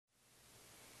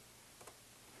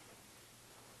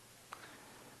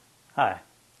Hi,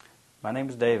 my name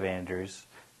is Dave Andrews.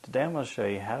 Today I'm going to show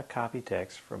you how to copy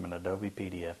text from an Adobe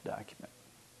PDF document.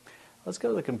 Let's go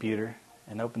to the computer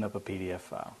and open up a PDF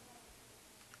file.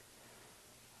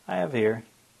 I have here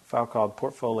a file called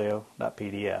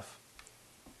portfolio.pdf.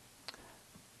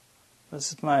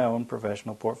 This is my own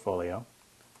professional portfolio,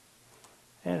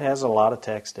 and it has a lot of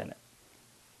text in it.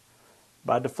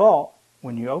 By default,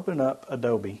 when you open up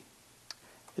Adobe,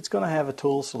 it's going to have a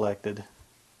tool selected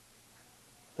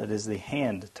that is the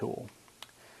hand tool.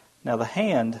 Now the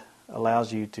hand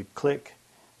allows you to click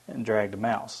and drag the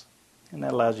mouse, and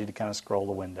that allows you to kind of scroll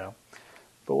the window.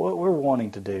 But what we're wanting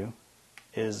to do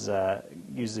is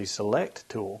use the select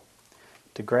tool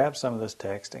to grab some of this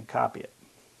text and copy it.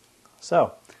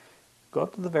 So go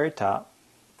up to the very top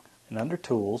and under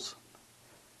tools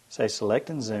say select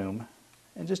and zoom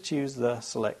and just choose the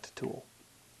select tool.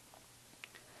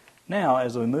 Now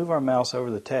as we move our mouse over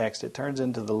the text, it turns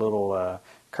into the little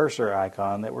cursor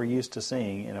icon that we're used to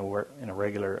seeing in a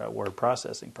regular word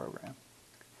processing program.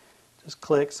 Just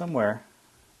click somewhere,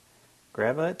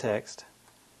 grab that text,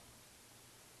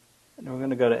 and we're going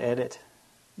to go to edit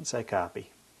and say copy.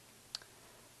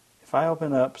 If I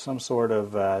open up some sort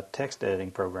of text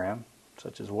editing program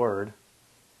such as Word,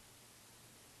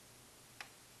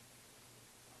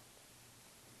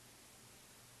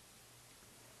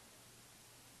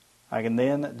 I can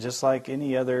then, just like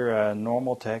any other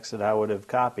normal text that I would have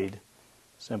copied,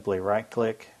 simply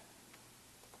right-click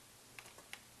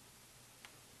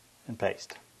and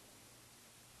paste.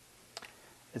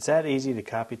 It's that easy to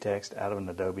copy text out of an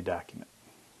Adobe document.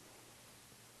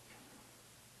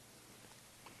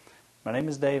 My name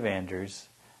is Dave Andrews,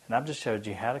 and I've just showed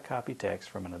you how to copy text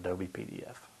from an Adobe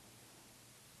PDF.